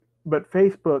but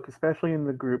Facebook, especially in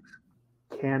the groups,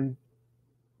 can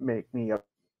make me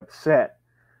upset.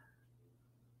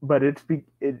 But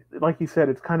like you said,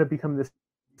 it's kind of become this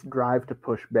drive to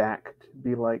push back, to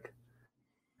be like,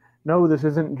 no, this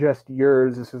isn't just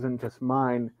yours, this isn't just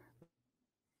mine.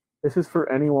 This is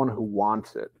for anyone who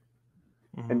wants it,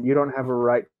 Mm-hmm. and you don't have a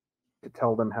right to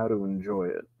tell them how to enjoy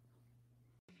it.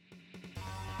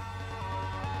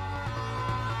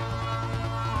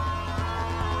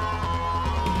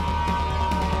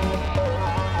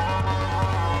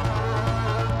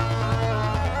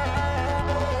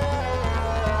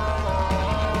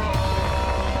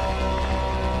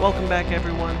 Welcome back,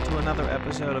 everyone, to another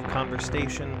episode of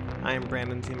Conversation. I am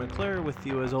Brandon T. McClure, with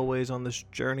you as always on this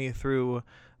journey through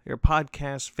your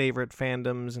podcast favorite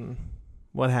fandoms and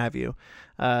what have you.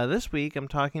 This week, I'm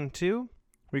talking to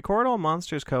Record All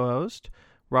Monsters co-host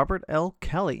Robert L.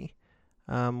 Kelly.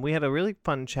 We had a really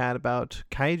fun chat about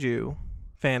kaiju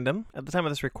fandom. At the time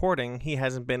of this recording, he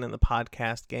hasn't been in the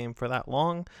podcast game for that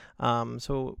long,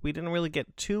 so we didn't really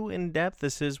get too in-depth.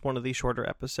 This is one of the shorter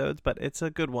episodes, but it's a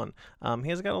good one. He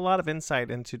has got a lot of insight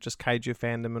into just kaiju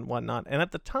fandom and whatnot, and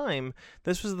at the time,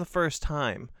 this was the first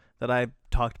time that I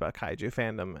talked about kaiju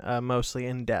fandom, mostly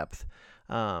in depth.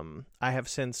 I have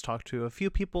since talked to a few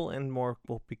people, and more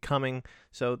will be coming,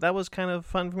 so that was kind of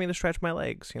fun for me to stretch my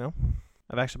legs, you know?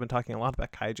 I've actually been talking a lot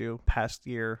about kaiju past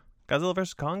year. Godzilla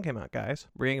vs. Kong came out, guys.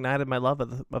 Reignited my love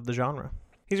of the genre.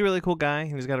 He's a really cool guy,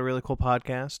 and he's got a really cool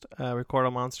podcast. Record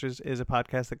All Monsters is a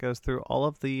podcast that goes through all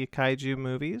of the kaiju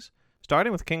movies,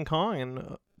 starting with King Kong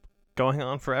and going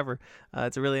on forever.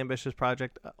 It's a really ambitious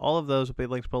project. All of those will be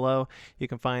linked below. You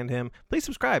can find him. Please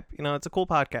subscribe. You know, it's a cool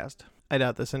podcast. I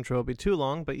doubt this intro will be too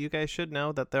long, but you guys should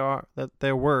know that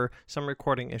there were some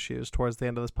recording issues towards the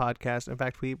end of this podcast. In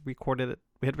fact, we had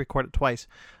to record it twice.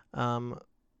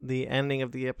 The ending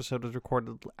of the episode was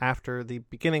recorded after the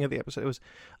beginning of the episode. It was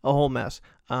a whole mess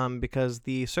because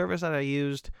the service that I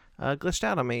used glitched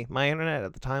out on me. My internet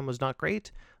at the time was not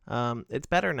great. It's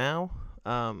better now,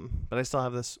 but I still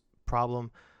have this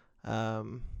problem.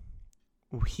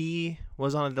 He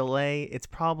was on a delay. It's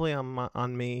probably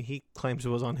on me. He claims it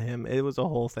was on him. It was a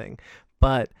whole thing.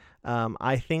 But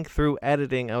I think through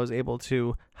editing, I was able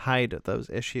to hide those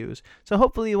issues. So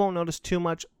hopefully you won't notice too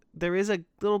much. There is a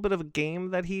little bit of a game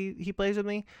that he plays with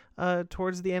me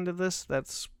towards the end of this.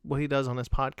 That's what he does on his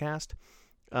podcast.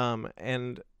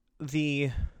 And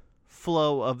the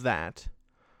flow of that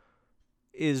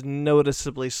is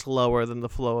noticeably slower than the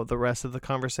flow of the rest of the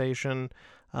conversation.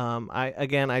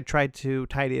 I tried to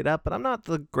tidy it up, but I'm not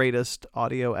the greatest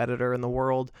audio editor in the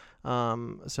world.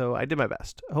 So I did my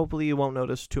best. Hopefully you won't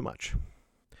notice too much.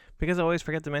 Because I always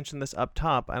forget to mention this up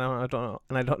top, I don't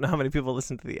know how many people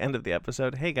listen to the end of the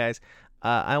episode. Hey guys,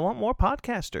 I want more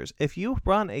podcasters. If you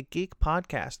run a geek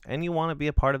podcast and you want to be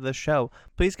a part of this show,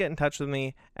 please get in touch with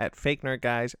me at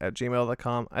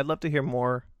fakenerdguys@gmail.com. I'd love to hear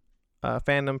more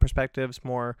fandom perspectives,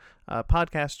 more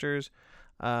podcasters.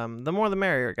 The more the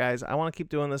merrier, guys. I want to keep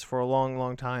doing this for a long,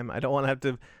 long time. I don't want to have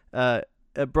to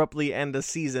abruptly end a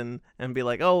season and be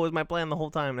like, oh, it was my plan the whole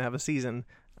time to have a season.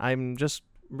 I'm just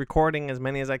recording as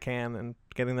many as I can and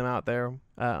getting them out there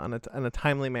in a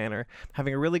timely manner.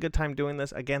 Having a really good time doing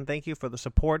this. Again, thank you for the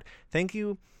support. Thank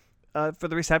you for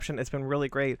the reception. It's been really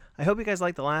great. I hope you guys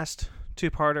liked the last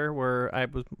two-parter where I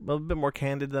was a little bit more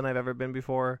candid than I've ever been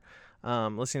before.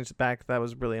 Listening to back, that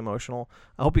was really emotional.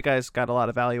 I hope you guys got a lot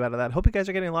of value out of that. I hope you guys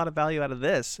are getting a lot of value out of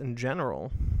this in general.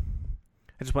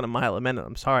 I just went a mile a minute.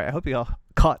 I'm sorry. I hope you all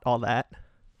caught all that.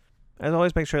 As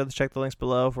always, make sure to check the links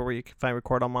below for where you can find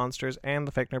Record All Monsters and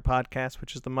the Fake Nerd Podcast,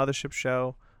 which is the mothership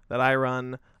show that I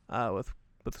run with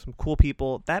some cool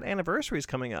people. That anniversary is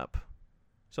coming up.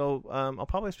 So I'll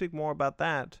probably speak more about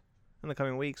that in the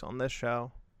coming weeks on this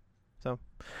show. So,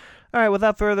 all right,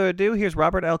 without further ado, here's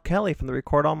Robert L. Kelly from the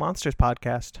Record All Monsters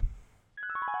podcast.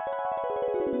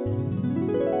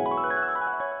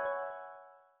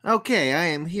 Okay, I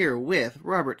am here with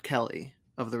Robert Kelly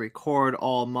of the Record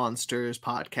All Monsters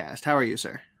podcast. How are you,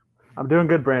 sir? I'm doing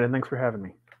good, Brandon. Thanks for having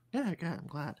me. Yeah, good. I'm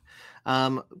glad.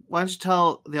 Why don't you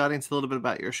tell the audience a little bit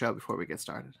about your show before we get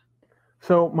started?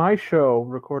 So my show,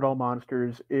 Record All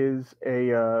Monsters, is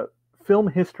a film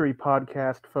history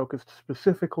podcast focused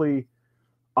specifically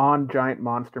on giant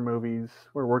monster movies.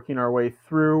 We're working our way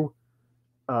through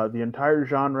the entire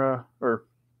genre, or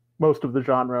most of the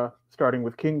genre, starting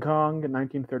with King Kong in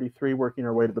 1933, working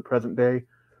our way to the present day.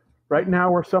 Right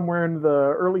now, we're somewhere in the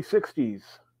early 60s.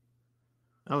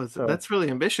 Oh, that's really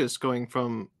ambitious, going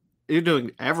from... You're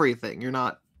doing everything. You're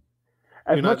not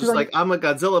just like, I'm a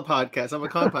Godzilla podcast, I'm a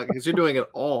Kong podcast. You're doing it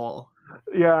all.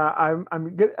 Yeah,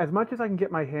 I'm as much as I can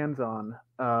get my hands on.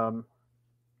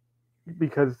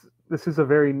 because this is a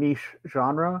very niche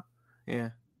genre, Yeah.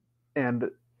 and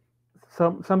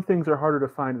some things are harder to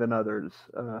find than others.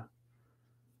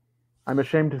 I'm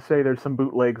ashamed to say there's some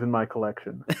bootlegs in my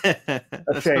collection. That's no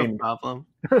Ashamed. problem.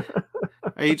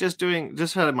 Are you just doing,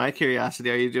 just out of my curiosity,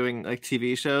 are you doing like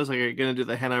TV shows? Like, are you going to do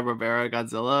the Hanna-Barbera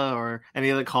Godzilla or any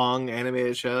of the Kong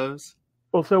animated shows?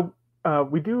 Well, so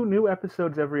we do new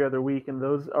episodes every other week, and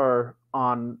those are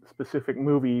on specific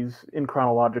movies in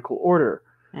chronological order.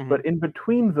 Mhm. But in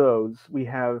between those, we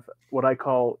have what I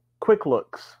call quick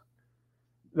looks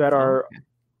that are Okay.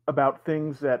 about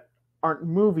things that aren't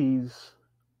movies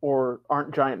or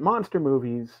aren't giant monster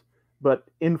movies, but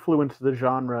influence the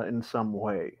genre in some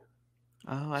way.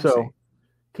 Oh, I So see.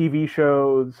 TV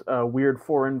shows, weird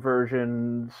foreign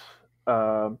versions,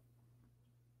 uh,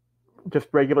 just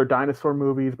regular dinosaur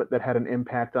movies, but that had an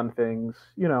impact on things.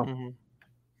 Hmm.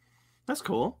 That's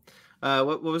cool.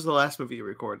 What was the last movie you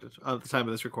recorded at the time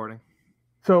of this recording?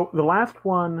 So the last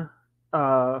one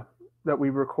that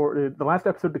we recorded, the last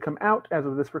episode to come out as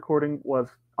of this recording was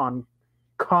on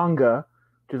Conga,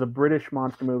 which is a British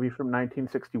monster movie from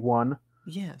 1961.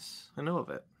 Yes, I know of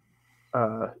it.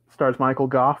 Stars Michael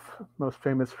Gough, most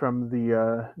famous from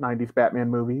the 90s Batman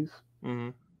movies. Hmm.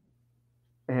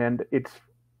 And it's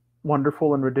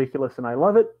wonderful and ridiculous, and I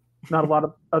love it. Not a lot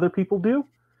of other people do,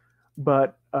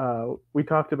 but we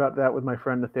talked about that with my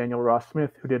friend Nathaniel Ross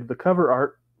Smith, who did the cover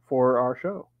art for our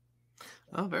show.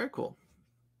 Oh, very cool.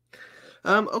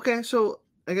 Okay, so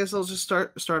I guess I'll just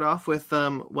start off with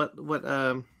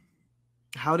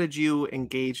how did you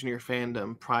engage in your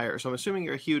fandom prior? So I'm assuming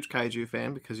you're a huge kaiju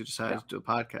fan because you decided to do a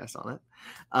podcast on it.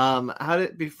 How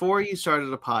did, before you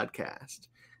started a podcast,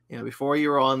 before you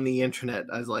were on the internet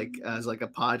as like a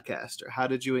podcaster, how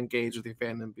did you engage with your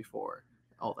fandom before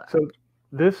all that? So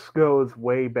this goes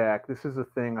way back. This is a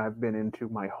thing I've been into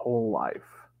my whole life.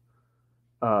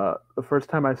 The first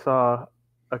time I saw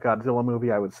a Godzilla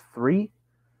movie, I was 3.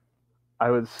 I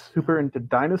was super into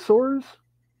dinosaurs,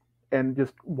 and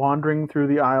just wandering through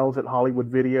the aisles at Hollywood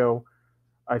Video,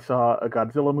 I saw a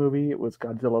Godzilla movie. It was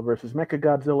Godzilla versus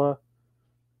Mechagodzilla,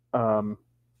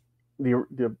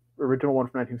 the original one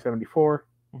from 1974,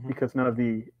 because none of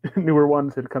the newer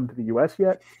ones had come to the U.S.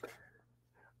 yet.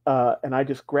 And I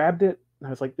just grabbed it, and I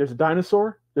was like, "There's a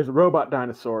dinosaur. There's a robot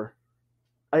dinosaur.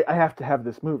 I have to have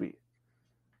this movie."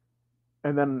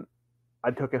 And then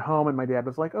I took it home, and my dad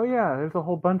was like, "Oh yeah, there's a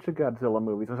whole bunch of Godzilla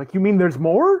movies." I was like, "You mean there's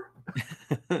more?"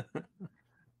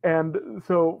 And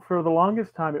so for the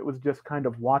longest time, it was just kind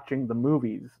of watching the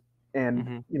movies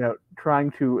and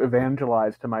trying to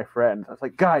evangelize to my friends. I was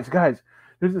like, guys,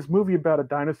 there's this movie about a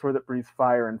dinosaur that breathes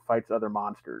fire and fights other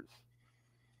monsters.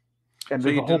 And so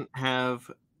you didn't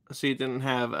have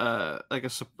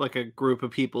like a group of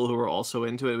people who were also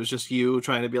into it. It was just you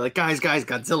trying to be like, guys,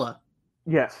 Godzilla.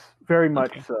 Yes, very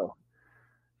much so.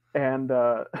 And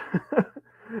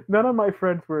none of my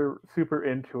friends were super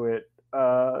into it.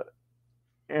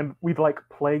 And we'd like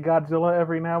play Godzilla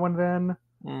every now and then,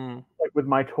 like with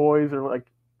my toys or like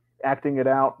acting it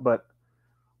out. But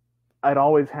I'd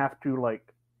always have to like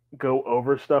go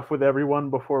over stuff with everyone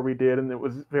before we did, and it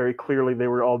was very clearly they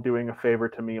were all doing a favor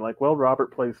to me. Like, well,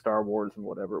 Robert plays Star Wars and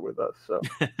whatever with us, so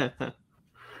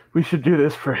we should do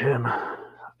this for him.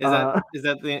 Is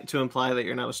that to imply that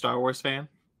you're not a Star Wars fan?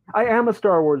 I am a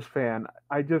Star Wars fan.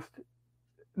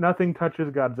 Nothing touches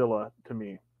Godzilla to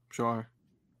me. Sure.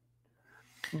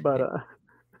 But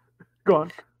go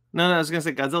on. No, I was gonna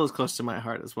say Godzilla's close to my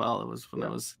heart as well. It was when I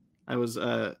was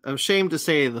ashamed to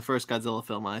say the first Godzilla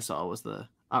film I saw was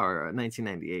our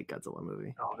 1998 Godzilla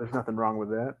movie. Oh, there's nothing wrong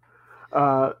with that.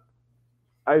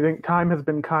 I think time has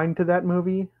been kind to that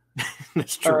movie.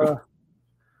 That's true.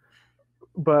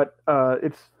 But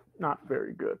it's not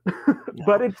very good. No.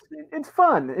 But it's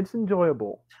fun. It's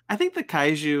enjoyable. I think the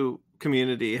kaiju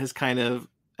community has kind of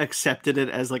accepted it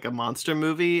as like a monster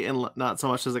movie and not so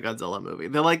much as a Godzilla movie.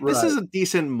 They're like, this is a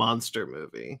decent monster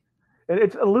movie. And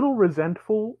it's a little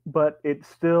resentful, but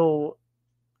it's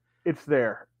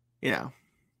there. Yeah.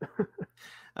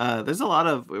 There's a lot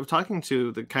of, we're talking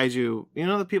to the kaiju,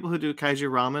 the people who do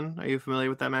kaiju ramen. Are you familiar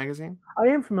with that magazine? I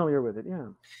am familiar with it. Yeah.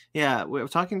 Yeah. We're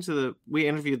talking we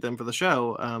interviewed them for the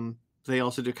show. They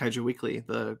also do Kaiju Weekly,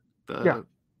 the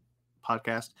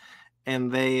podcast.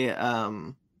 And they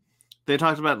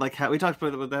talked about like how we talked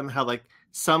about with them, how like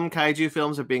some kaiju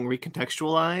films are being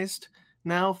recontextualized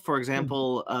now. For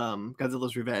example,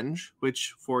 Godzilla's Revenge,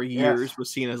 which for years was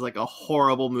seen as like a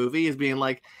horrible movie, is being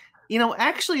like,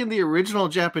 actually in the original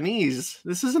Japanese,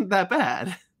 this isn't that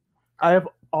bad. I have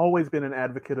always been an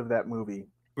advocate of that movie.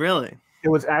 Really? It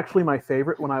was actually my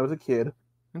favorite when I was a kid.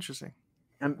 Interesting.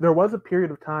 And there was a period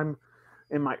of time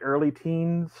in my early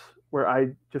teens where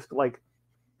I just like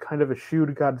kind of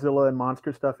eschewed Godzilla and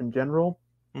monster stuff in general.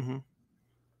 Mm-hmm.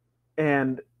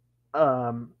 And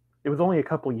it was only a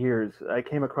couple years. I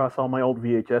came across all my old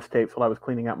VHS tapes while I was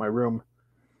cleaning out my room,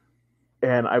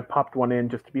 and I popped one in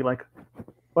just to be like,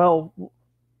 well,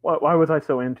 why was I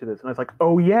so into this? And I was like,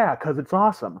 oh yeah, because it's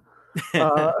awesome.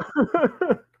 Uh,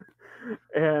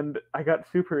 and I got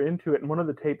super into it. And one of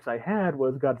the tapes I had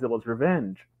was Godzilla's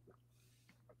Revenge,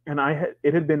 and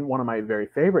it had been one of my very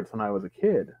favorites when I was a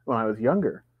kid, when I was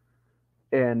younger,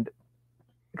 and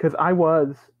because I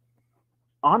was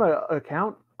on a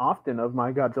account often of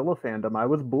my Godzilla fandom, I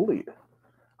was bullied.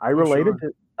 I related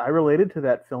to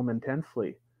that film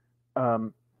intensely.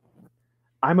 Um,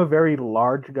 I'm a very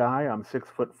large guy. I'm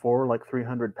 6'4", like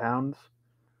 300 pounds.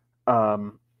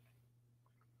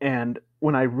 And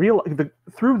when I realized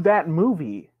through that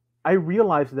movie, I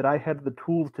realized that I had the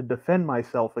tools to defend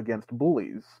myself against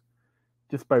bullies,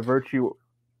 just by virtue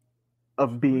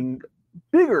of being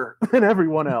bigger than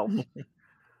everyone else.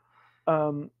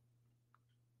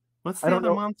 What's the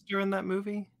other monster in that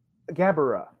movie?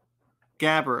 Gabara.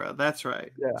 Gabara, that's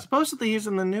right. Yeah. Supposedly he's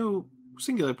in the new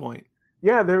Singular Point.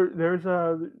 Yeah, there's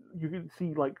you can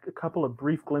see like a couple of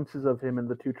brief glimpses of him in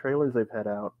the 2 trailers they've had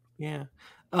out. Yeah.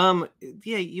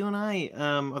 Yeah, you and I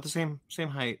are the same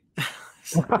height.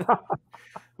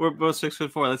 We're both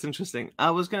 6'4". That's interesting. I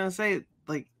was gonna say,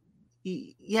 like,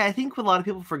 yeah, I think what a lot of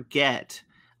people forget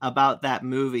about that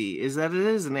movie is that it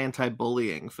is an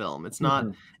anti-bullying film. It's not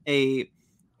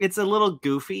it's a little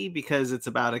goofy because it's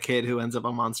about a kid who ends up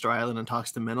on Monster Island and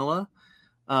talks to Minilla.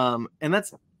 And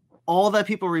that's all that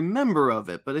people remember of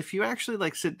it. But if you actually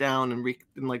like sit down and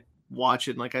like watch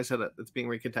it, and like I said, it's being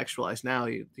recontextualized now,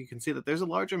 you can see that there's a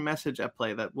larger message at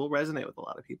play that will resonate with a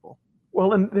lot of people.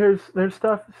 Well, and there's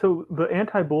stuff. So the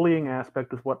anti-bullying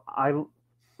aspect is what I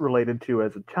related to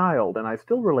as a child, and I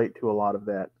still relate to a lot of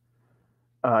that.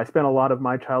 I spent a lot of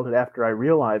my childhood after I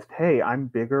realized, hey, I'm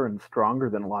bigger and stronger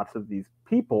than lots of these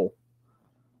people.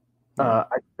 I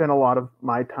spent a lot of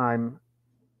my time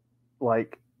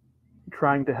like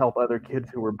trying to help other kids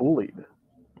who were bullied.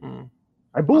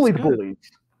 I bullied bullies.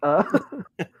 And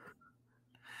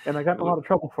I got in a lot of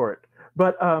trouble for it.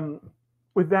 But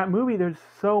with that movie, there's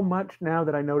so much now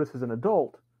that I notice as an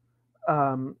adult.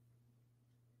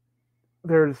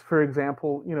 There's, for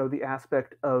example, the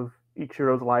aspect of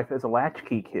Ichiro's life as a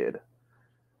latchkey kid,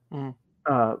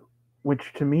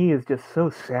 which to me is just so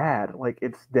sad. Like,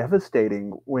 it's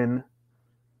devastating when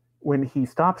he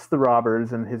stops the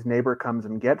robbers and his neighbor comes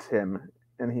and gets him,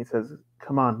 and he says,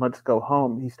 "Come on, let's go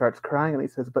home." He starts crying and he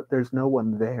says, "But there's no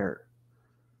one there."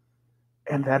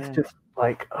 And that's just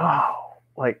like, oh,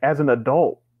 like as an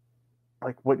adult,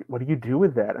 like what do you do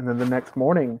with that? And then the next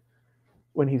morning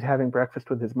when he's having breakfast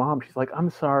with his mom, she's like, "I'm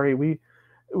sorry,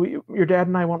 your dad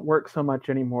and I won't work so much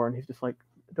anymore." And he's just like,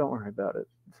 "Don't worry about it.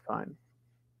 It's fine."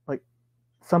 Like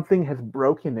something has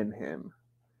broken in him.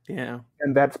 Yeah.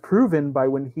 And that's proven by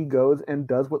when he goes and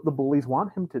does what the bullies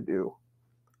want him to do.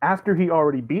 After he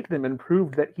already beat them and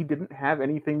proved that he didn't have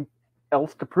anything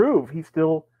else to prove, he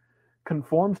still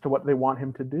conforms to what they want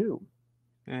him to do.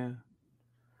 Yeah.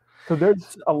 So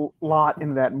there's a lot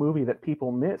in that movie that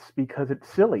people miss because it's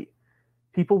silly.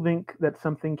 People think that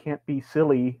something can't be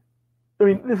silly. I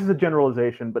mean, this is a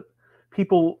generalization, but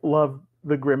people love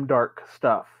the grimdark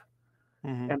stuff.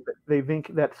 And they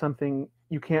think that something,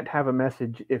 you can't have a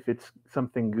message if it's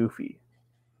something goofy.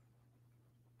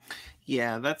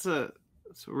 Yeah, it's a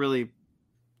really,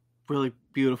 really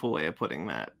beautiful way of putting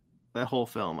that whole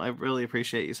film. I really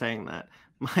appreciate you saying that.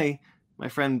 My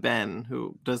friend Ben,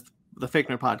 who does the Fake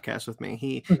Nerd podcast with me,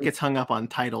 he gets hung up on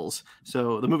titles.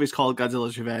 So the movie's called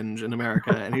Godzilla's Revenge in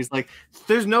America, and he's like,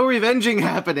 "There's no revenging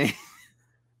happening."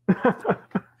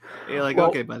 You're like,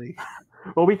 okay, buddy.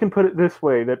 Well, we can put it this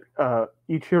way, that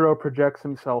Ichiro projects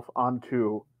himself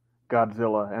onto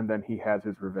Godzilla, and then he has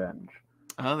his revenge.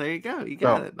 Oh, there you go. You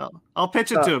got it. I'll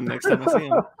pitch it to him next time I see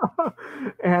him.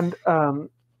 And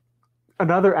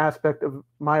another aspect of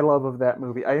my love of that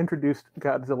movie, I introduced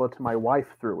Godzilla to my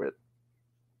wife through it.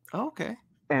 Oh, okay.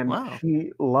 And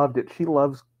she loved it. She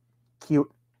loves cute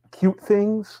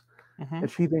things, and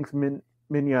she thinks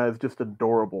Minya is just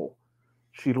adorable.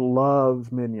 She loves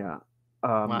Minya.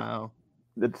 Wow.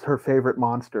 It's her favorite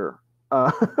monster.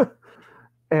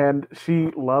 And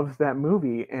she loves that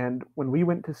movie. And when we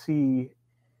went to see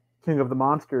King of the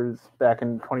Monsters back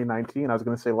in 2019, I was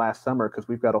going to say last summer because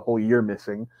we've got a whole year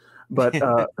missing. But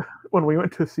when we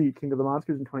went to see King of the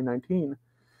Monsters in 2019,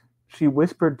 she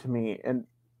whispered to me, "And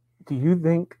do you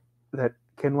think that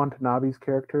Ken Watanabe's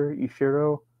character,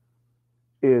 Ichiro,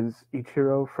 is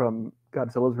Ichiro from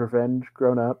Godzilla's Revenge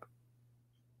grown up?"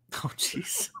 Oh,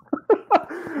 jeez.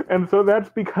 And so that's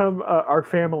become our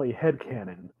family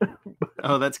headcanon.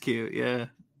 Oh, that's cute. Yeah.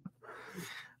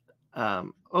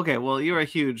 Okay, well, you're a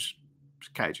huge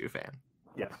kaiju fan.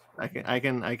 Yes. I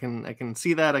can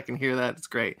see that. I can hear that. It's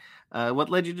great. What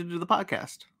led you to do the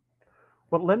podcast?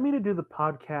 What led me to do the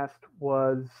podcast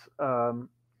was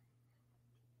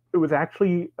it was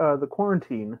actually the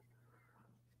quarantine.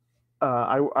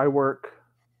 I work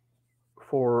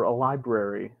for a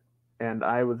library, and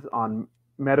I was on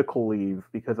medical leave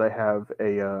because I have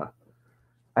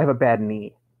a bad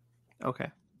knee,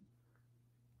 Okay.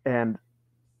 and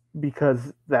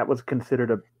because that was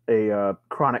considered a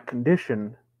chronic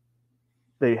condition,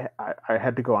 I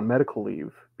had to go on medical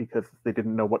leave because they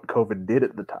didn't know what COVID did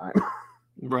at the time.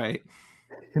 Right.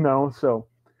 So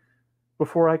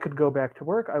before I could go back to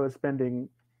work, I was spending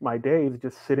my days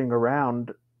just sitting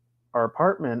around our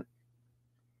apartment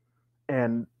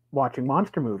and watching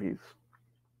monster movies.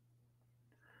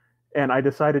 And I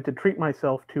decided to treat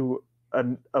myself to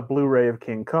a Blu-ray of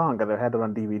King Kong because I had it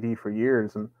on DVD for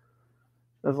years, and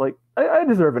I was like, I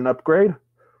deserve an upgrade.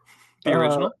 The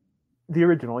original? The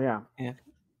original, yeah. Yeah.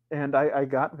 And I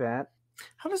got that.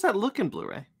 How does that look in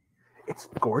Blu-ray? It's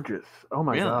gorgeous. Oh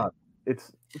my Really? God,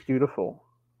 it's beautiful.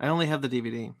 I only have the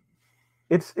DVD.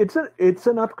 It's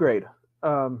an upgrade,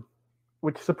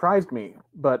 which surprised me,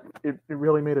 but it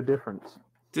really made a difference.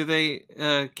 Do they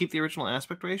keep the original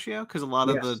aspect ratio? Because a lot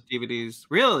of the Yes. DVDs,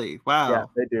 really, wow. Yeah,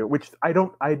 they do. Which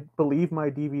I believe my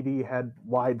DVD had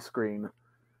widescreen.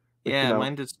 Which, Yeah,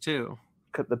 mine does too.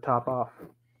 Cut the top off.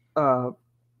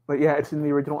 But yeah, it's in the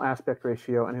original aspect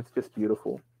ratio, and it's just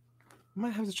beautiful. I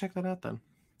might have to check that out then.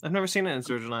 I've never seen it in its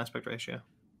original aspect ratio.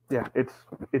 Yeah, it's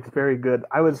very good.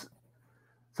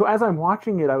 So as I'm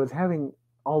watching it, I was having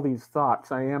all these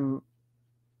thoughts. I am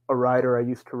a writer. I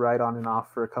used to write on and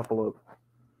off for a couple of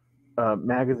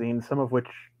magazines, some of which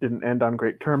didn't end on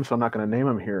great terms, so I'm not going to name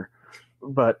them here.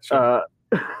 But Sure.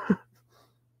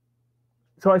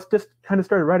 So I just kind of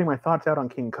started writing my thoughts out on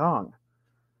King Kong,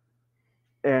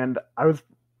 and I was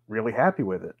really happy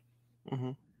with it.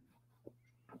 Mm-hmm.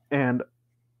 And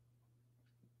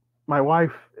my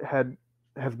wife has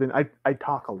been. I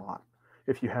talk a lot,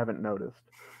 if you haven't noticed.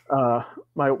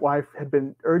 My wife had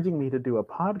been urging me to do a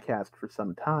podcast for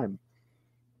some time,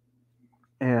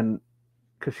 and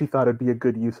because she thought it'd be a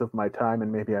good use of my time,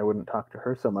 and maybe I wouldn't talk to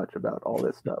her so much about all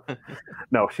this stuff.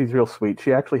 No, she's real sweet.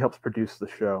 She actually helps produce the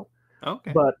show.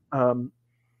 Okay. But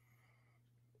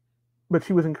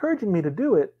she was encouraging me to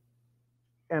do it,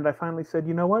 and I finally said,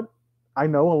 you know what? I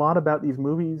know a lot about these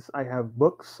movies. I have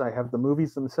books. I have the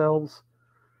movies themselves.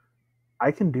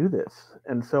 I can do this.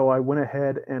 And so I went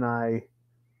ahead and I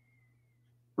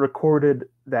recorded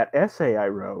that essay I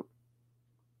wrote,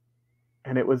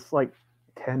 and it was like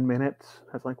 10 minutes.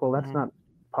 I was like, well, that's not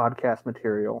podcast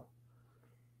material.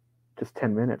 Just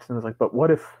 10 minutes. And I was like, but what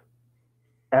if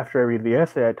after I read the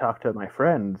essay, I talk to my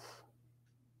friends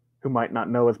who might not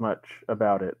know as much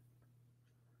about it?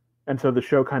 And so the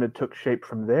show kind of took shape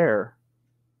from there.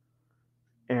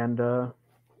 And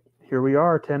here we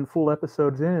are, 10 full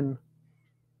episodes in.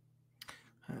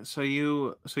 So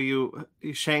you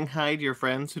shanghaied your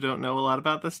friends who don't know a lot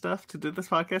about this stuff to do this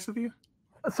podcast with you?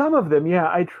 Some of them, yeah.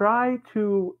 I try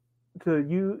to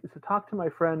talk to my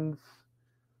friends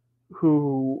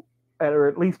who are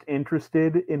at least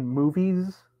interested in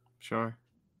movies. Sure.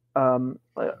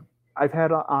 I've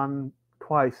had on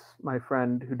twice my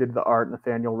friend who did the art,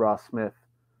 Nathaniel Ross Smith.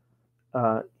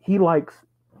 He likes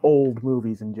old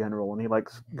movies in general, and he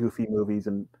likes goofy movies,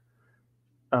 and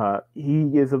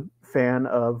he is a fan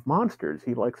of monsters.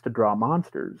 He likes to draw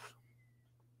monsters.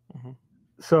 Mm-hmm.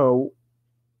 So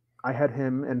I had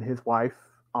him and his wife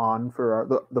on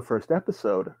for the first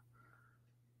episode,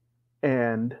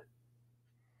 and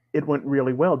it went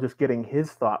really well, just getting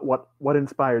his thought, what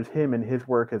inspires him in his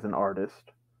work as an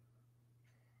artist,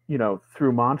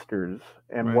 through monsters,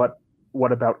 and right.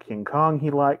 what about King Kong he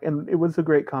liked. And it was a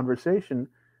great conversation.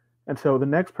 And so the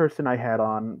next person I had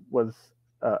on was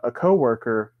a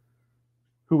coworker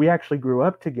who we actually grew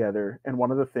up together, and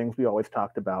one of the things we always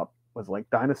talked about was like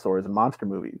dinosaurs and monster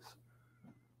movies.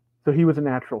 So he was a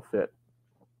natural fit.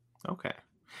 Okay.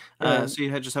 So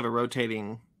you just have a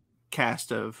rotating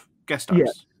cast of guest stars.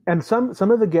 Yeah. And some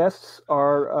of the guests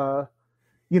are,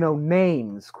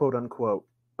 names, quote unquote.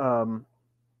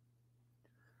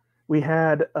 We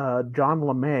had John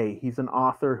LeMay. He's an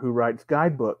author who writes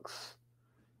guidebooks.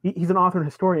 He's an author and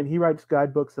historian. He writes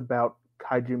guidebooks about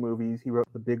kaiju movies. He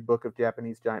wrote the Big Book of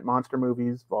Japanese Giant Monster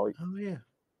Movies, volume. Oh yeah.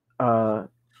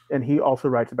 And he also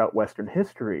writes about Western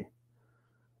history.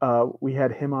 We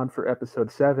had him on for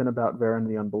episode 7 about Varan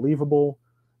the Unbelievable.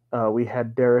 We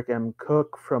had Derek M.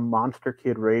 Cook from Monster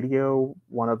Kid Radio,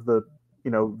 one of the,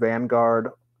 vanguard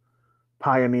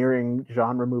pioneering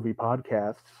genre movie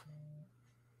podcasts.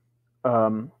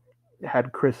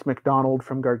 Had Chris McDonald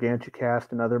from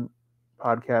GargantuCast, another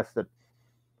podcast that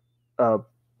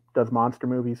does monster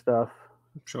movie stuff.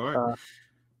 Sure.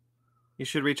 You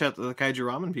should reach out to the Kaiju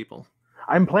Ramen people.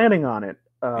 I'm planning on it.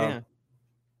 Yeah.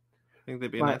 I think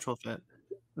they'd be a natural fit.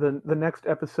 The next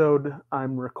episode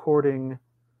I'm recording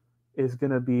is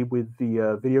going to be with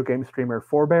the video game streamer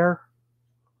Forebear.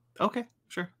 Okay,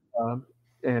 sure.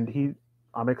 And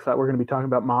I'm excited. We're going to be talking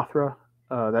about Mothra.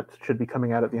 That should be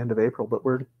coming out at the end of April, but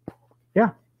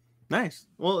yeah. Nice.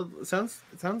 Well, it sounds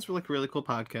like a really cool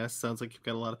podcast. Sounds like you've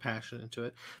got a lot of passion into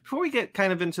it. Before we get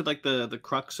kind of into like the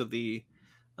crux of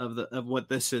what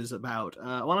this is about,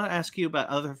 I want to ask you about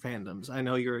other fandoms. I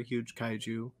know you're a huge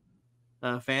kaiju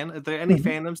fan. Are there any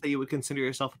fandoms that you would consider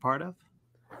yourself a part of?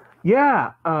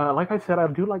 Yeah, like I said, I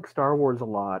do like Star Wars a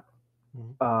lot.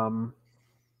 I'm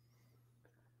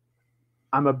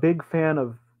a big fan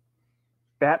of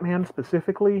Batman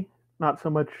specifically, not so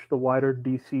much the wider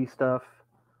DC stuff.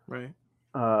 Right.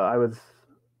 I was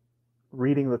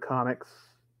reading the comics,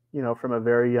 from a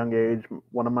very young age.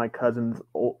 One of my cousin's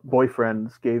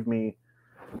boyfriends gave me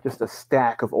just a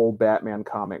stack of old Batman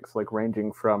comics, like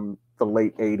ranging from the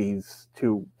late 80s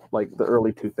to like the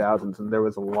early 2000s, and there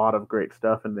was a lot of great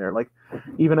stuff in there. Like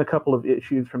even a couple of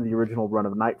issues from the original run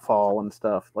of Nightfall and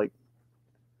stuff, like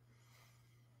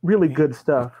really good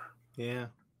stuff. Yeah.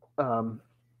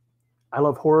 I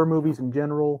love horror movies in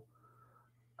general,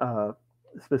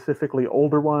 specifically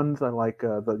older ones. I like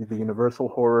the Universal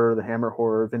horror, the Hammer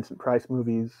horror, Vincent Price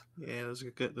movies. Yeah, those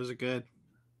are good.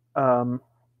 I'm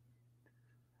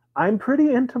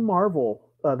pretty into Marvel,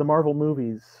 the Marvel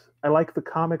movies. I like the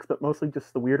comics, but mostly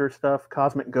just the weirder stuff.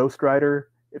 Cosmic Ghost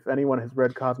Rider, if anyone has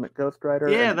read Cosmic Ghost Rider.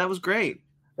 Yeah, that was great.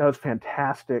 That was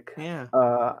fantastic. Yeah.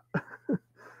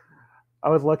 I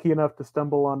was lucky enough to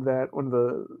stumble on that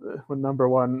when number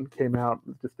one came out,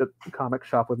 just at the comic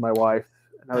shop with my wife.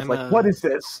 And I was like, what is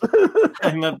this?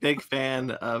 I'm a big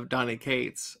fan of Donny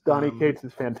Cates. Donny Cates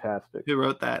is fantastic. Who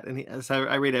wrote that? And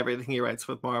I read everything he writes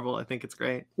with Marvel. I think it's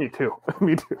great. Me too.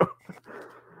 Me too.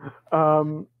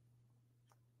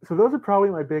 So those are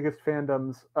probably my biggest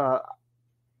fandoms.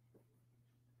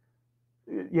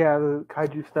 Yeah, the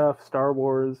kaiju stuff, Star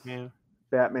Wars,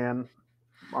 Batman,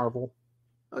 Marvel.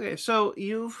 Okay, so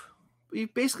you've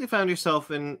basically found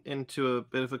yourself into a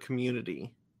bit of a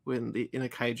community in a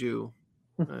kaiju,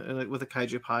 with a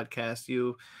kaiju podcast.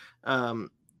 You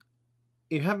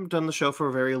haven't done the show for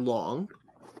very long.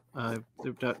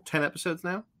 You've done 10 episodes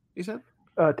now, you said?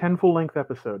 10 full-length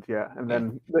episodes, yeah, and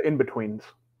then the in-betweens.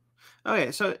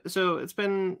 Okay, so it's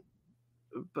been,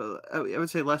 I would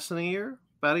say, less than a year,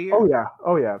 about a year?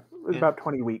 Oh yeah, about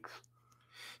 20 weeks.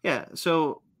 Yeah,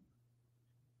 so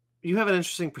you have an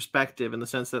interesting perspective in the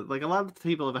sense that, like, a lot of the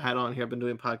people I've had on here have been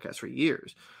doing podcasts for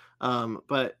years,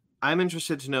 but I'm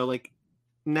interested to know, like,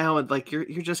 now, like, you're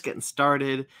just getting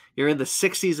started. You're in the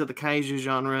 60s of the kaiju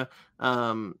genre.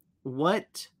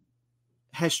 What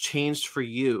has changed for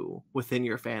you within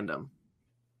your fandom?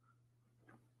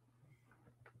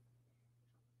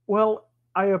 Well,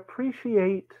 I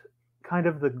appreciate kind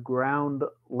of the ground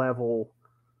level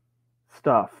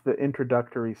stuff, the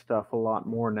introductory stuff, a lot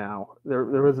more now. There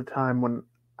was a time when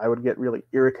I would get really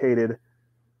irritated,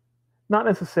 not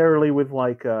necessarily with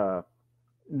like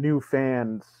new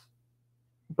fans,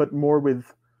 but more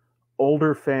with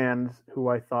older fans who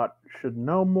I thought should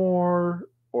know more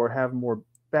or have more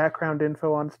background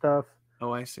info on stuff.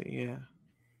 Oh, I see. Yeah.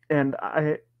 And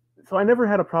so I never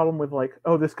had a problem with like,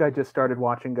 oh, this guy just started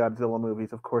watching Godzilla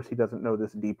movies. Of course, he doesn't know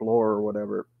this deep lore or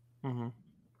whatever. Mm-hmm.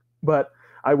 But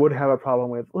I would have a problem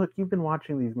with, look, you've been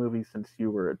watching these movies since you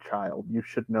were a child. You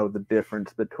should know the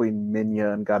difference between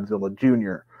Minya and Godzilla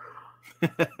Jr.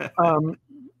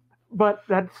 But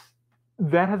that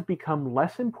has become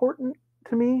less important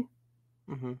to me.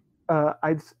 Mm-hmm.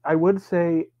 I would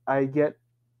say I've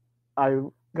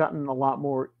gotten a lot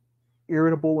more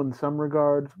irritable in some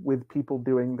regards with people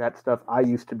doing that stuff I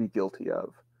used to be guilty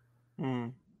of.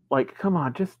 Mm. Like, come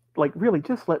on, just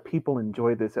let people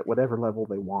enjoy this at whatever level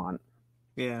they want.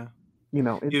 Yeah.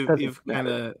 You've kind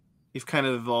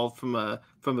of evolved from a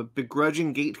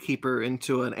begrudging gatekeeper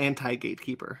into an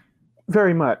anti-gatekeeper.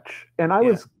 Very much. And I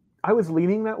was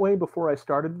leaning that way before I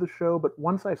started the show, but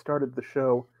once I started the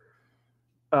show,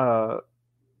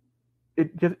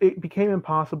 it became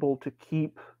impossible to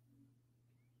keep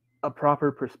a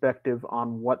proper perspective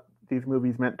on what these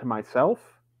movies meant to myself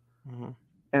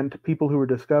and to people who were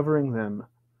discovering them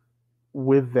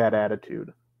with that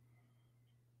attitude.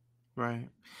 Right.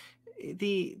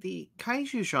 the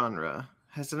kaiju genre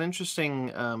has an interesting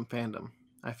fandom,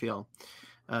 I feel.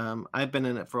 I've been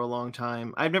in it for a long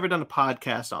time. I've never done a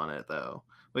podcast on it though,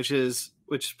 which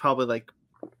probably like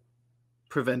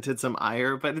prevented some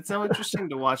ire, but it's so interesting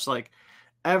to watch. Like,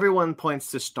 everyone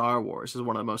points to Star Wars as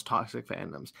one of the most toxic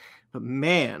fandoms, but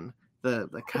man, the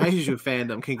kaiju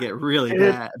fandom can get really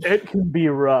bad. It can be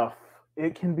rough.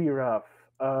 It can be rough.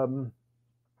 I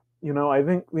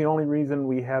think the only reason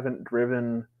we haven't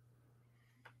driven,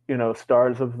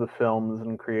 stars of the films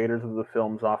and creators of the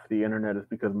films off the internet is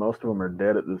because most of them are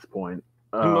dead at this point.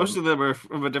 Most of them are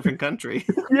from a different country.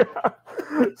 Yeah.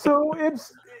 So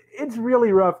it's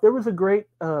really rough. There was a great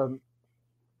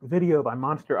video by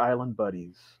Monster Island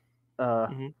Buddies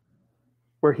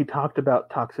where he talked about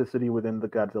toxicity within the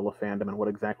Godzilla fandom and what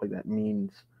exactly that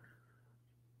means.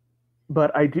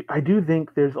 But I do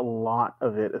think there's a lot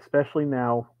of it, especially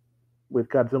now with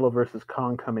Godzilla versus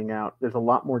Kong coming out. There's a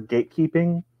lot more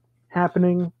gatekeeping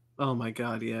happening. Oh my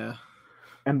god, yeah.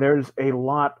 And there's a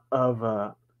lot of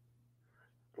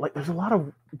there's a lot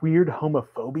of weird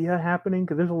homophobia happening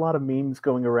because there's a lot of memes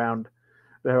going around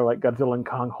that are like Godzilla and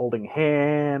Kong holding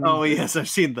hands. Oh yes, I've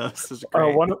seen those. Those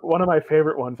are great. One of my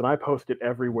favorite ones, and I post it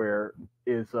everywhere,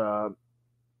 is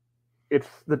it's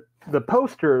the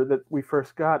poster that we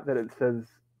first got that it says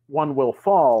 "One will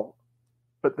fall,"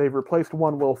 but they've replaced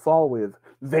 "One will fall" with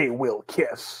 "They will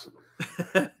kiss."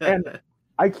 And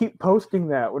I keep posting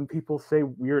that when people say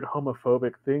weird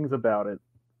homophobic things about it.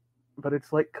 But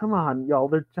it's like, come on, y'all,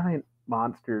 they're giant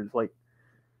monsters. Like,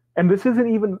 and this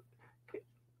isn't even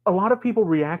a lot of people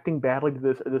reacting badly to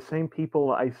this are the same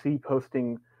people I see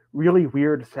posting really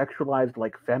weird sexualized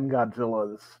like femme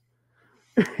Godzillas.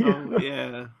 Oh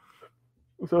yeah.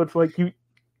 So it's like you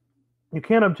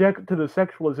can't object to the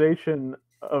sexualization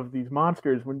of these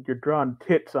monsters when you're drawing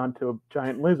tits onto a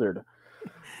giant lizard.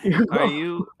 Are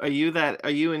you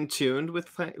in tune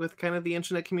with kind of the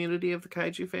internet community of the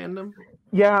kaiju fandom?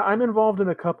 Yeah, I'm involved in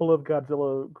a couple of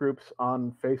Godzilla groups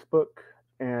on Facebook,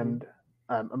 and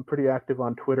I'm pretty active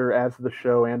on Twitter as the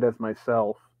show and as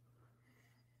myself.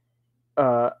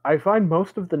 I find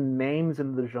most of the names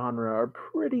in the genre are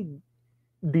pretty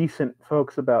decent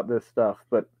folks about this stuff,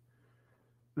 but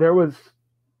there was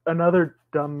another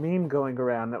dumb meme going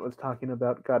around that was talking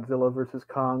about Godzilla versus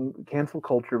Kong cancel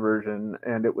culture version,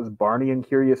 and it was Barney and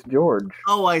Curious George.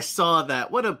 Oh, I saw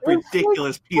that. What a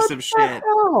ridiculous piece of shit.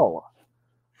 Hell?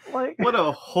 Like, what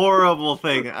a horrible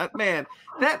thing, man.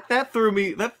 That threw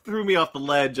me off the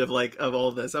ledge of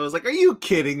all this. I was like, are you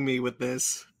kidding me with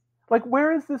this? Like,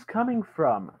 where is this coming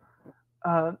from?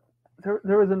 There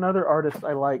was another artist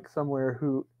I like somewhere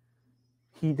who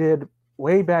he did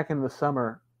way back in the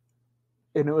summer,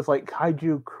 and it was like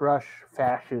Kaiju Crush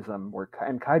Fascism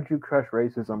and Kaiju Crush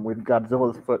Racism with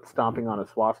Godzilla's foot stomping on a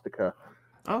swastika.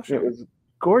 Oh, sure. It was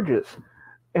gorgeous.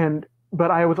 But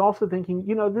I was also thinking,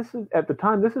 this is at the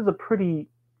time, this is a pretty,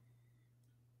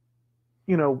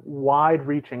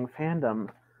 wide-reaching fandom.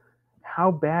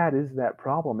 How bad is that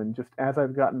problem? And just as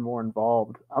I've gotten more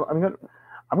involved, I'm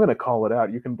gonna call it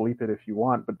out. You can bleep it if you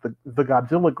want, but the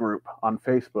Godzilla group on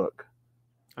Facebook.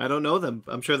 I don't know them.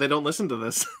 I'm sure they don't listen to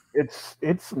this.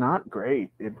 It's not great.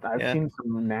 I've seen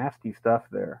some nasty stuff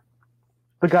there.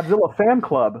 The Godzilla fan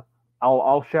club,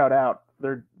 I'll shout out.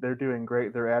 They're doing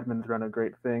great. Their admins run a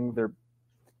great thing. They're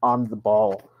on the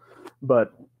ball.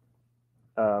 But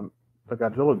the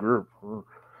Godzilla group.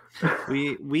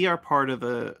 We are part of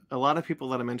a lot of people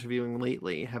that I'm interviewing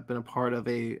lately have been a part of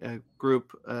a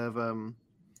group of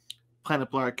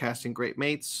Planet Broadcasting Great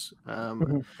Mates.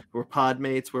 We're pod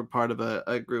mates. We're part of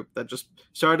a group that just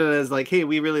started as like, hey,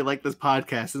 we really like this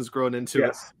podcast, and it's grown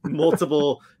into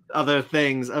multiple other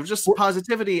things of just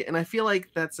positivity. And I feel like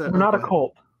that's we're not a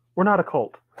cult. We're not a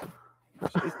cult.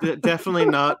 It's definitely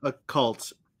not a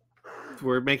cult.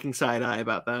 We're making side eye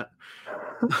about that.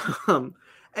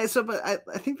 And so, but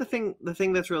I think the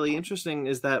thing that's really interesting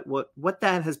is that what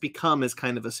that has become is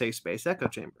kind of a safe space echo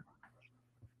chamber.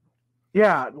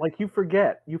 Yeah, like you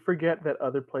forget that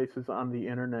other places on the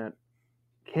internet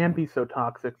can be so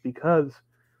toxic because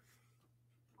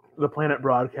the Planet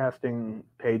Broadcasting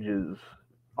pages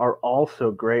are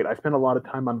also great. I spend a lot of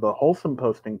time on the Wholesome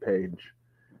Posting page.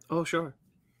 Oh, sure.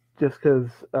 Just because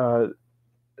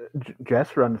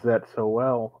Jess runs that so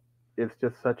well. It's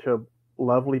just such a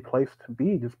lovely place to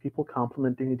be. Just people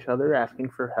complimenting each other, asking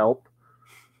for help.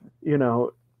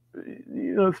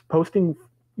 Posting,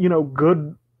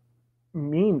 good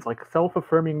memes, like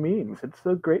self-affirming memes. It's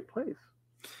a great place.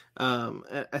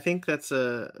 I think that's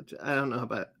I don't know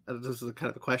about, this is kind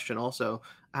of a question also.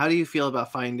 How do you feel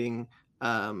about finding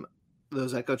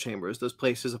those echo chambers, those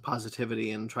places of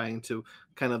positivity, and trying to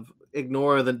kind of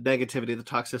ignore the negativity, the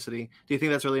toxicity. Do you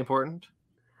think that's really important?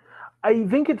 I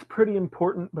think it's pretty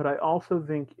important, but I also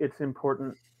think it's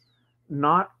important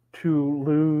not to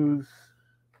lose.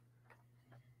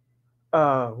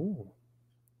 Ooh,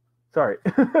 sorry.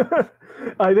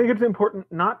 I think it's important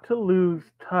not to lose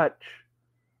touch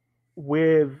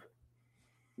with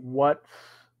what's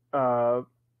uh,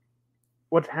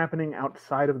 what's happening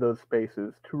outside of those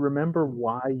spaces. To remember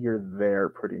why you're there,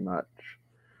 pretty much.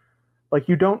 Like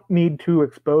you don't need to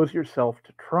expose yourself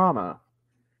to trauma,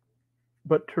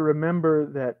 but to remember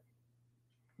that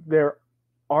there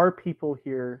are people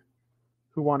here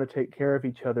who want to take care of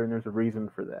each other, and there's a reason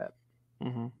for that.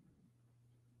 Mm-hmm.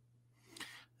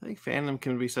 I think fandom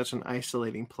can be such an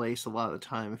isolating place a lot of the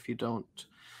time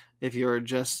if you're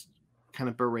just kind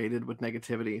of berated with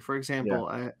negativity. For example,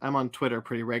 I'm on Twitter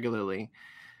pretty regularly,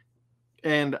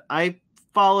 and I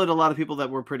followed a lot of people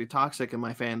that were pretty toxic in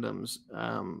my fandoms,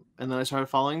 and then I started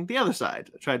following the other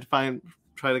side. I tried to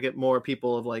try to get more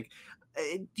people of like,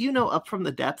 do you know Up From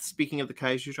the Depths? Speaking of the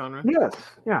kaiju genre, Yes,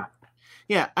 yeah.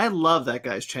 Yeah, I love that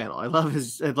guy's channel. I love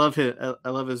his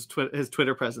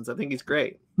Twitter presence. I think he's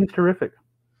great. He's terrific.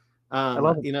 I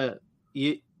love him. You know,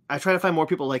 I try to find more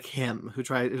people like him who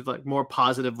try like more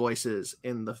positive voices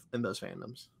in those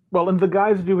fandoms. Well, and the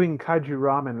guys doing Kaiju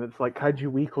Ramen, it's like Kaiju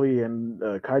Weekly and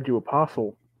Kaiju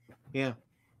Apostle. Yeah.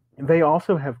 They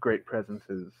also have great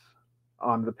presences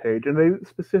on the page, and they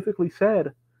specifically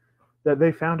said that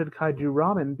they founded Kaiju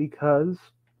Ramen because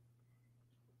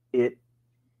it,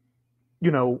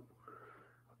 to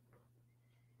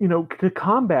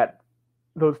combat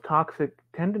those toxic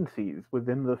tendencies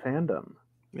within the fandom.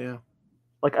 Yeah.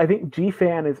 Like, I think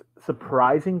GFan is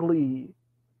surprisingly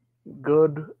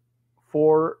good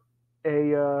for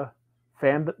a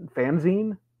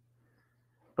fanzine,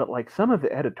 but like some of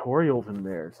the editorials in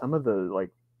there, some of the like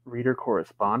reader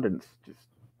correspondence, just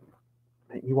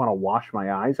you want to wash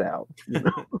my eyes out.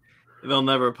 They'll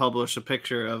never publish a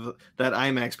picture of that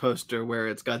IMAX poster where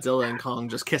it's Godzilla and Kong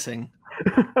just kissing.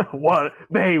 What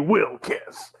they will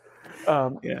kiss.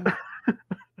 Yeah.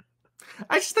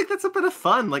 I just think that's a bit of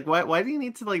fun. Like, why do you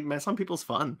need to like mess on people's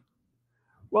fun?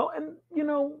 Well, and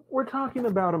we're talking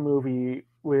about a movie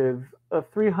with a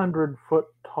 300-foot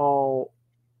tall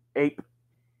ape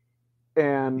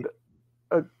and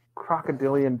a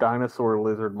crocodilian dinosaur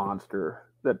lizard monster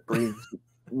that breathes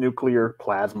nuclear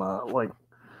plasma. Like,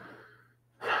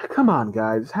 come on,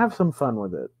 guys, have some fun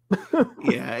with it.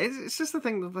 Yeah, it's just the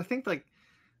thing. I think like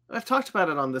I've talked about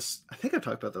it on this. I think I've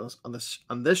talked about this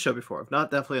on this show before. If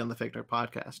not, definitely on the Fake Nerd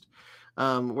podcast,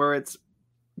 where it's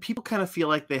people kind of feel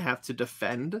like they have to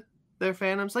defend their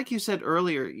fandoms. Like you said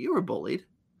earlier, you were bullied.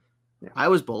 Yeah. I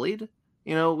was bullied.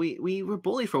 We were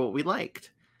bullied for what we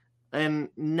liked. And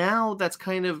now that's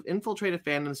kind of infiltrated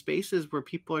fandom spaces where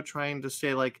people are trying to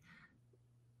say, like,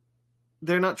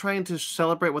 they're not trying to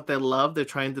celebrate what they love. They're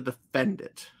trying to defend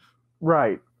it.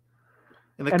 Right.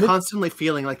 And they're constantly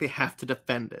feeling like they have to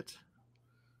defend it.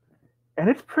 And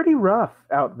it's pretty rough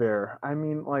out there. I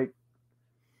mean, like,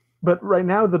 but right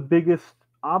now the biggest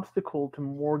obstacle to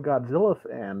more Godzilla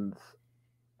fans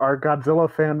are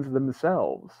Godzilla fans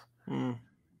themselves. Mm.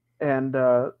 And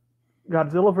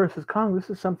Godzilla vs. Kong,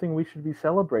 this is something we should be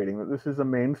celebrating. That this is a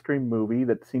mainstream movie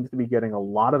that seems to be getting a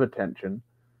lot of attention.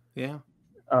 Yeah.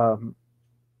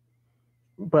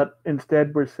 But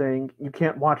instead we're saying you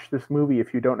can't watch this movie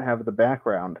if you don't have the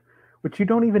background, which you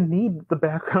don't even need the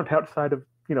background outside of,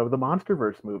 the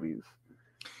MonsterVerse movies.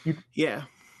 Yeah.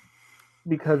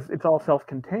 Because it's all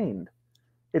self-contained.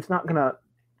 It's not going to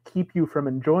keep you from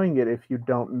enjoying it if you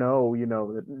don't know,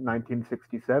 that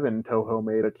 1967 Toho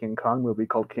made a King Kong movie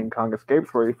called King Kong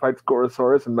Escapes where he fights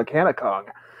Gorosaurus and Mechanicong.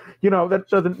 That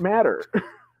doesn't matter.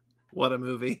 What a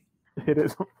movie. It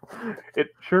is. It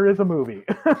sure is a movie.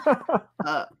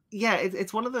 Yeah,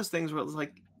 it's one of those things where it's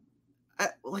like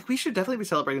we should definitely be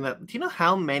celebrating that. Do you know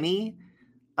how many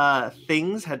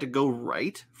things had to go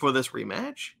right for this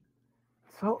rematch?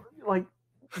 So, like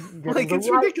it's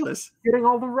ridiculous. Getting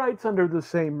all the rights under the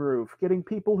same roof, getting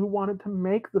people who wanted to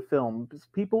make the film.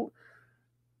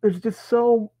 There's just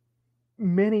so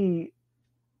many,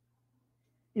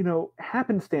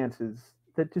 happenstances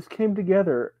that just came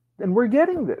together. And we're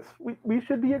getting this. We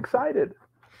should be excited.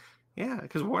 Yeah,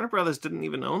 because Warner Brothers didn't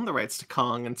even own the rights to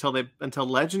Kong until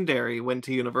Legendary went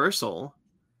to Universal.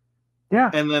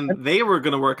 Yeah, and then they were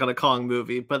going to work on a Kong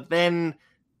movie, but then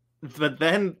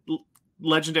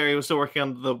Legendary was still working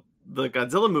on the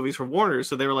Godzilla movies for Warner,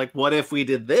 so they were like, "What if we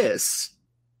did this?"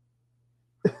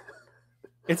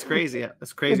 It's crazy.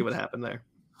 It's crazy what happened there.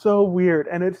 So weird,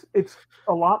 and it's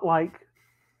a lot like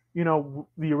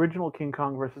the original King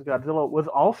Kong versus Godzilla was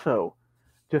also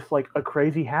just like a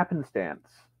crazy happenstance.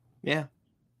 Yeah.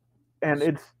 And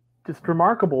it's just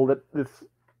remarkable that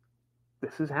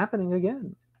this is happening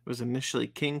again. It was initially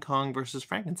King Kong versus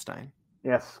Frankenstein.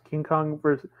 Yes, King Kong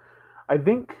versus. I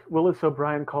think Willis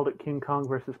O'Brien called it King Kong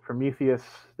versus Prometheus.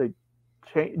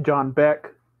 John Beck,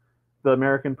 the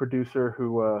American producer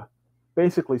who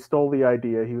basically stole the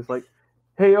idea. He was like,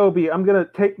 "Hey Obi, I'm gonna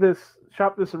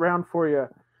shop this around for you,"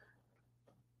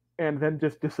 and then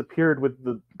just disappeared with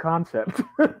the concept.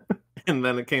 And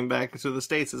then it came back to the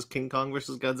States as King Kong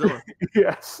versus Godzilla.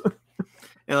 Yes.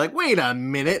 And like, wait a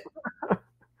minute.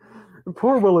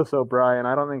 Poor Willis O'Brien.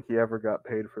 I don't think he ever got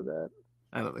paid for that.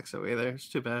 I don't think so either. It's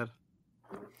too bad.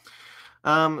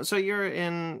 So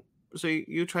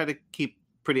you try to keep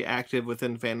pretty active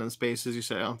within fandom spaces, you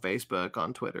say, on Facebook,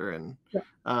 on Twitter, and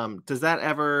does that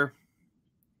ever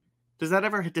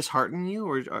dishearten you,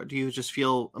 or do you just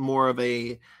feel more of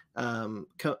a do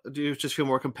you just feel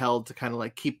more compelled to kind of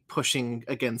like keep pushing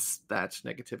against that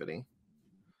negativity?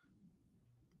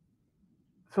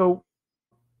 So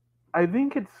I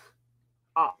think it's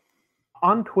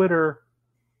on Twitter,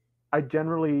 I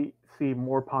generally see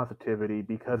more positivity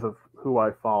because of who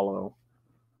I follow.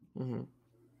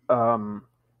 Mm-hmm.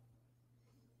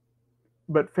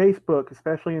 But Facebook,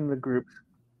 especially in the groups,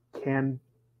 can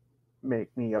make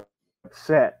me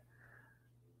upset.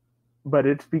 But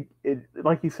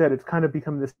like you said, it's kind of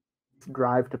become this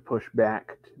drive to push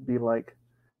back, to be like,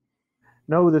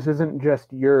 no, this isn't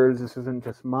just yours, this isn't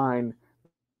just mine.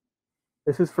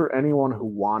 This is for anyone who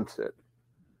wants it.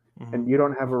 Mm-hmm. And you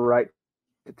don't have a right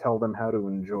to tell them how to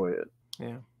enjoy it.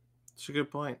 Yeah, it's a good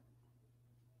point.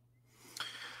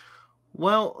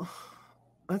 Well,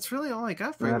 that's really all I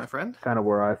got for you, my friend. Kind of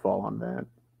where I fall on that.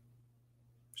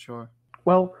 Sure.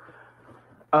 Well,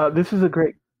 this is a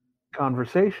great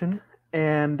conversation,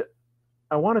 and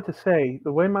I wanted to say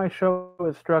the way my show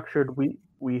is structured,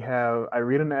 I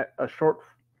read a short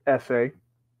essay,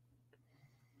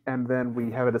 and then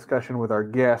we have a discussion with our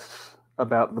guests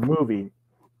about the movie.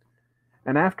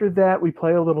 And after that, we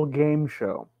play a little game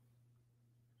show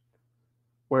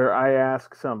where I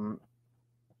ask some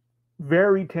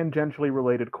very tangentially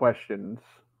related questions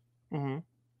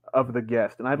of the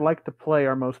guest. And I'd like to play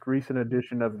our most recent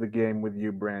edition of the game with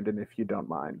you, Brandon, if you don't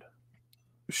mind.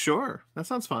 Sure. That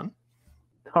sounds fun.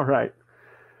 All right.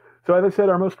 So as I said,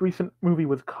 our most recent movie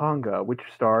was Conga, which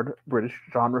starred British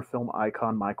genre film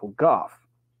icon Michael Gough,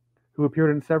 who appeared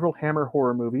in several Hammer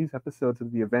horror movies, episodes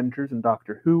of The Avengers and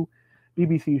Doctor Who,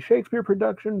 BBC Shakespeare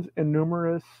productions, and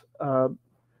numerous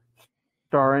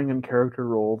starring and character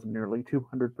roles in nearly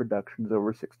 200 productions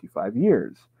over 65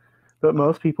 years. But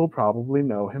most people probably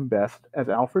know him best as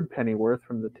Alfred Pennyworth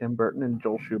from the Tim Burton and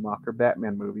Joel Schumacher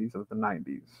Batman movies of the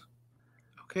 90s.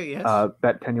 Okay, yes.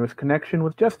 That tenuous connection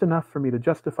was just enough for me to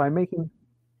justify making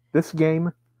this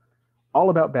game all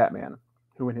about Batman,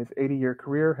 who in his 80-year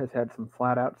career has had some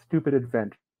flat-out stupid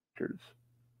adventures.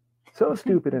 So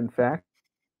stupid, in fact,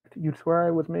 you'd swear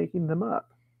I was making them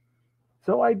up.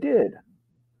 So I did.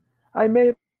 I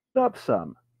made up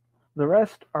some. The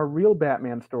rest are real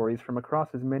Batman stories from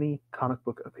across his many comic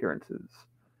book appearances.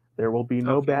 There will be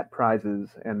no Bat prizes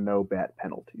and no Bat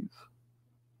penalties.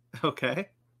 Okay.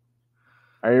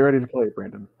 Are you ready to play,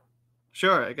 Brandon?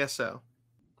 Sure, I guess so.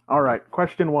 All right,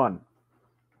 question 1.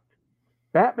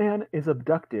 Batman is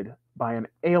abducted by an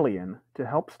alien to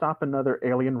help stop another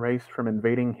alien race from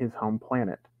invading his home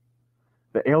planet.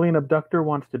 The alien abductor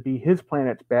wants to be his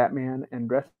planet's Batman and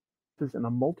dresses in a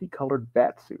multicolored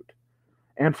bat suit.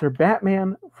 Answer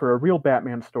Batman for a real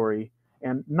Batman story,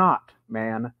 and not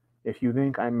man if you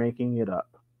think I'm making it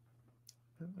up.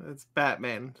 It's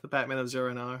Batman, the Batman of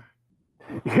Zero Hour.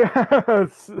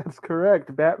 Yes, that's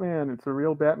correct. Batman. It's a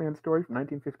real Batman story from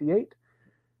 1958.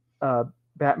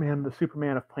 Batman, the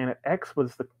Superman of Planet X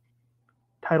was the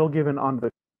title given on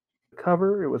the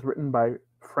cover. It was written by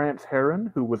France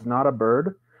Heron, who was not a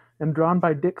bird, and drawn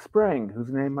by Dick Sprang, whose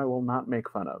name I will not make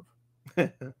fun of.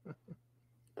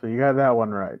 So you got that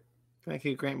one right. Thank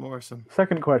you, Grant Morrison.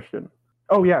 Second question.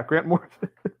 Oh, yeah, Grant Morrison.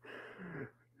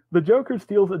 The Joker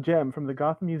steals a gem from the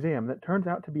Gotham Museum that turns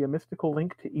out to be a mystical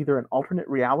link to either an alternate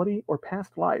reality or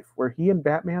past life, where he and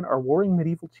Batman are warring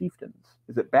medieval chieftains.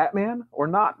 Is it Batman or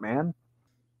not, man?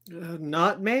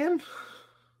 Not man?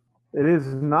 It is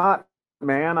not,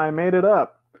 man. I made it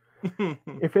up.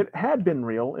 If it had been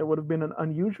real, it would have been an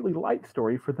unusually light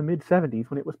story for the mid-70s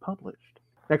when it was published.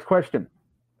 Next question.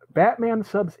 Batman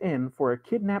subs in for a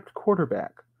kidnapped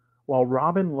quarterback, while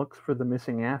Robin looks for the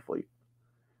missing athlete.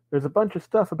 There's a bunch of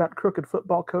stuff about crooked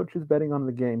football coaches betting on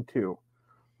the game, too.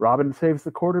 Robin saves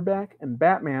the quarterback, and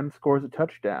Batman scores a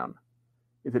touchdown.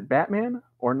 Is it Batman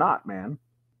or not man?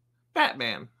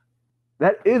 Batman.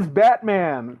 That is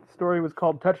Batman. The story was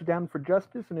called Touchdown for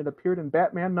Justice, and it appeared in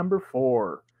Batman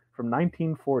 #4 from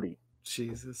 1940.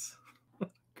 Jesus.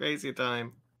 Crazy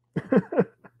time.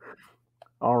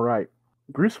 All right.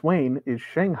 Bruce Wayne is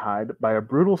shanghaied by a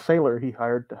brutal sailor he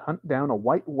hired to hunt down a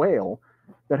white whale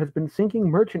that has been sinking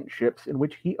merchant ships in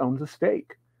which he owns a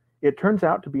stake. It turns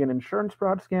out to be an insurance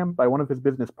fraud scam by one of his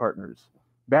business partners.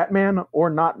 Batman or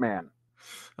not man?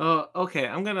 Oh, okay.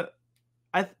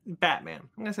 Batman.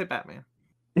 I'm gonna say Batman.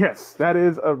 Yes, that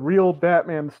is a real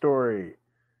Batman story.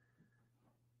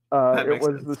 It was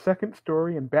sense. the second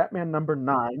story in Batman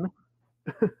 #9,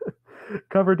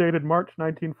 cover dated March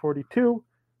 1942.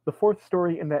 The fourth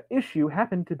story in that issue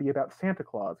happened to be about Santa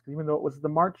Claus. Even though it was the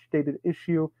March dated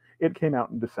issue, it came out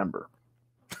in December.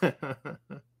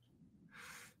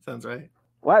 Sounds right.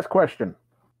 Last question.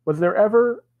 Was there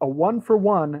ever a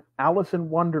 1-for-1 Alice in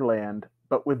Wonderland,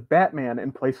 but with Batman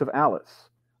in place of Alice?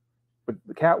 With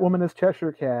the Catwoman as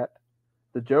Cheshire Cat,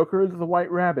 the Joker as the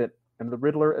White Rabbit, and the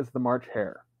Riddler as the March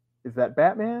Hare. Is that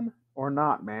Batman or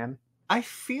not, man? I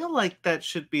feel like that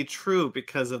should be true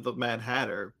because of the Mad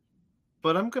Hatter,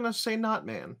 but I'm going to say not,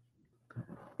 man.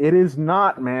 It is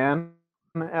not, man.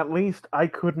 At least I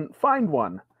couldn't find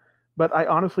one. But I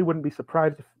honestly wouldn't be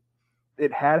surprised if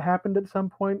it had happened at some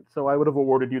point, so I would have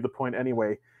awarded you the point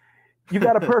anyway. You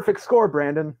got a perfect score,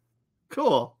 Brandon.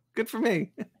 Cool. Good for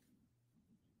me.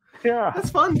 Yeah. That's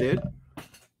fun, dude.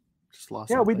 Just lost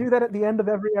Yeah, we something. do that at the end of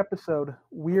every episode.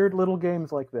 Weird little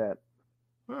games like that.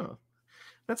 Oh,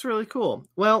 that's really cool.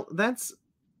 Well, that's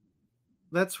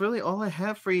really all I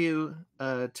have for you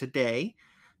today.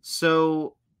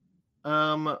 So,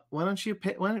 why don't you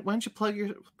plug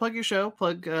your show,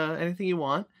 plug anything you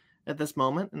want at this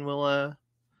moment, and we'll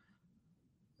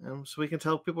so we can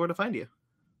tell people where to find you.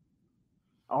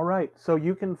 All right, so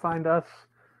you can find us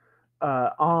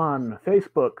on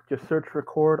Facebook. Just search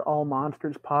Record All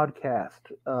Monsters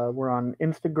Podcast. We're on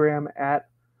Instagram at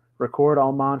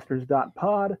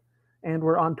recordallmonsters.pod, and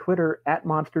we're on Twitter at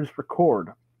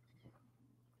monstersrecord.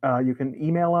 You can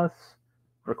email us,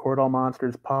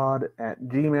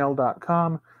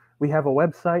 recordallmonsterspod@gmail.com. We have a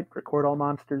website,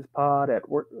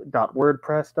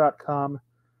 recordallmonsterspod.wordpress.com.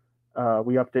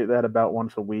 We update that about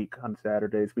once a week on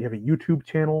Saturdays. We have a YouTube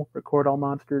channel, Record All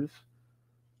Monsters.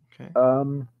 Okay.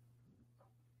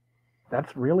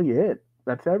 That's really it.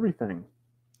 That's everything.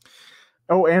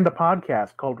 Oh, and a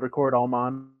podcast called Record All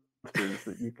Monsters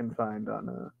that you can find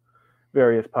on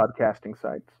various podcasting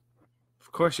sites.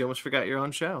 Of course, you almost forgot your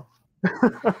own show.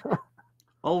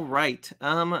 All right.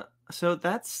 So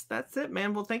that's it,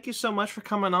 man. Well, thank you so much for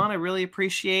coming on. I really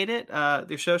appreciate it.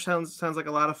 Your show sounds like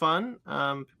a lot of fun.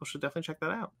 People should definitely check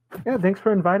that out. Yeah, thanks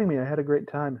for inviting me. I had a great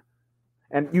time.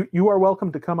 And you are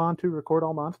welcome to come on to Record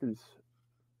All Monsters.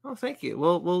 Oh, thank you.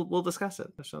 We'll discuss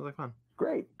it. That sounds like fun.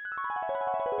 Great.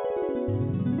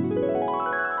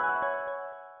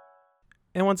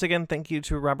 And once again, thank you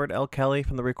to Robert L. Kelly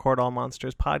from the Record All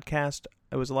Monsters podcast.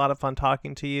 It was a lot of fun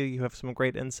talking to you. You have some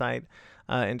great insight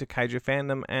into kaiju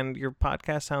fandom, and your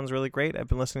podcast sounds really great. I've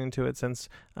been listening to it since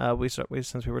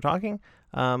we were talking.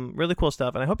 Really cool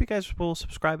stuff, and I hope you guys will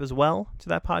subscribe as well to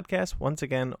that podcast. Once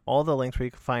again, all the links where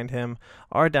you can find him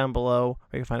are down below.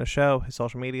 Where you can find his show, his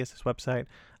social medias, his website.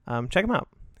 Check him out.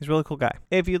 He's a really cool guy.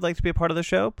 If you'd like to be a part of the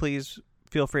show, please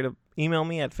feel free to email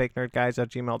me at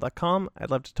fakenerdguys@gmail.com. I'd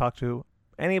love to talk to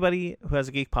anybody who has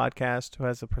a geek podcast, who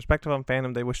has a perspective on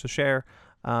fandom they wish to share.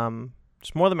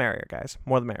 Just more the merrier, guys.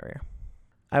 More the merrier.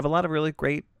 I have a lot of really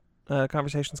great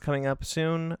conversations coming up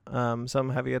soon.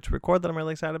 Some have yet to record that I'm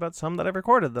really excited about. Some that I've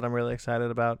recorded that I'm really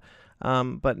excited about.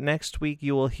 But next week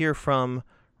you will hear from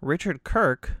Richard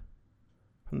Kirk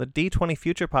from the D20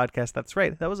 Future podcast. That's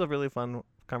right. That was a really fun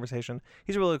conversation.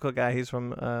 He's a really cool guy. He's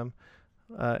from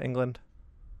England.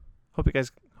 Hope you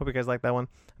guys liked that one.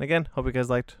 And again, hope you guys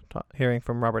liked hearing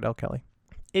from Robert L. Kelly.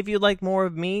 If you'd like more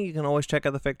of me, you can always check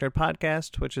out the Fake Nerd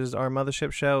Podcast, which is our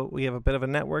mothership show. We have a bit of a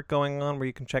network going on where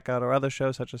you can check out our other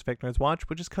shows, such as Fake Nerds Watch,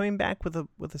 which is coming back with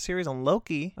a series on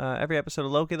Loki. Every episode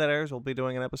of Loki that airs, we'll be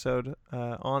doing an episode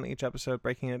on each episode,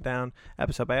 breaking it down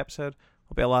episode by episode.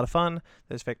 It'll be a lot of fun.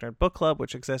 There's Fake Nerd Book Club,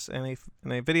 which exists in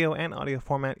a video and audio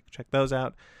format. You can check those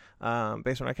out.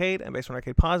 Based on Arcade and Based on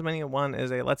Arcade Pause Menu. One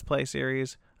is a Let's Play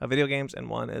series of video games, and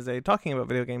one is a Talking About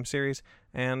Video Game series.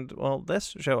 And, well,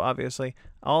 this show, obviously,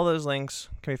 all those links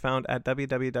can be found at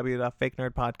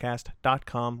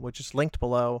www.fakenerdpodcast.com, which is linked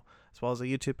below, as well as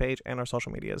the YouTube page and our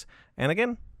social medias. And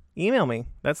again, email me.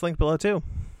 That's linked below, too.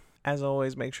 As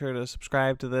always, make sure to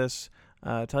subscribe to this,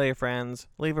 tell your friends,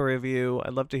 leave a review.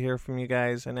 I'd love to hear from you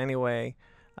guys in any way.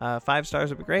 5 stars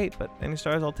would be great, but any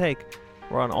stars I'll take.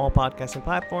 We're on all podcasting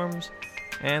platforms.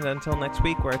 And until next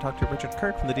week, where I talk to Richard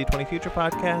Kirk from the D20 Future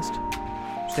podcast,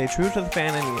 stay true to the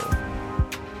fan in you.